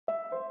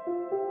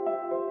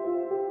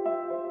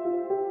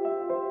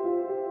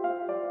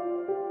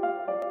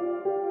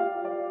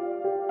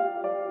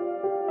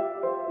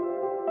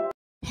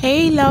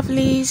Hey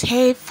lovelies,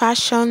 hey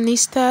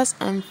fashionistas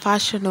and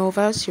fashion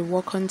lovers, you're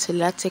welcome to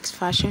Latex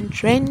Fashion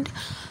Trend.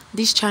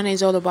 This channel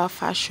is all about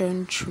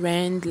fashion,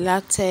 trend,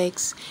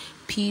 latex,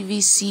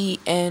 PVC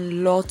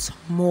and lot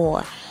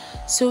more.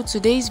 So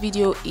today's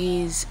video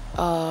is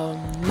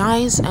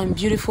nice and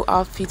beautiful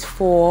outfit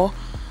for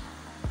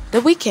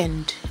the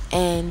weekend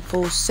and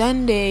for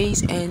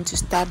Sundays and to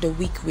start the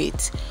week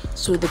with.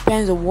 So it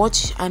depends on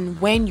what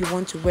and when you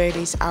want to wear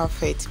this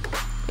outfit.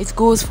 It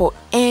goes for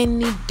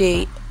any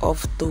day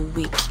of the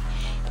week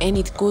and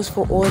it goes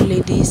for all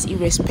ladies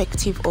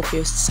irrespective of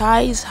your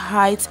size,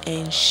 height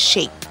and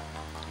shape.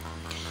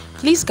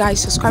 Please guys,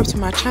 subscribe to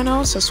my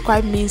channel.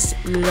 Subscribe means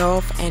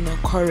love and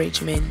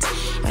encouragement,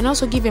 and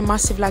also give a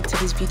massive like to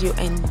this video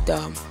and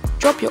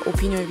drop your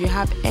opinion if you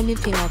have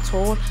anything at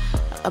all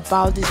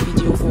about this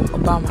video or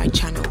about my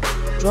channel.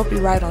 Drop it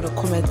right on the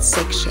comment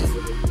section.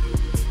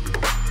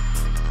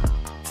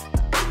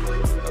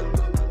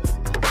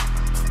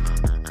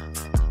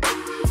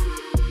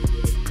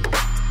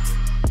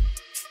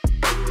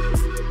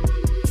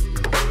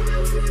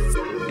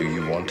 Do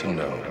you want to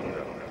know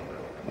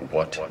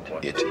what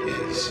it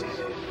is?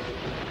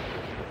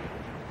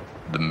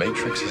 The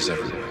Matrix is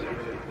everywhere.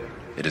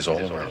 It is all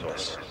around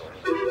us.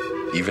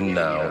 Even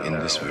now, in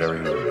this very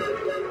room.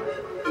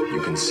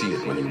 You can see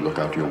it when you look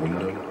out your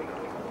window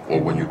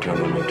or when you turn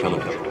on your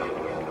television.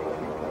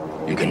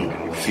 You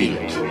can feel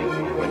it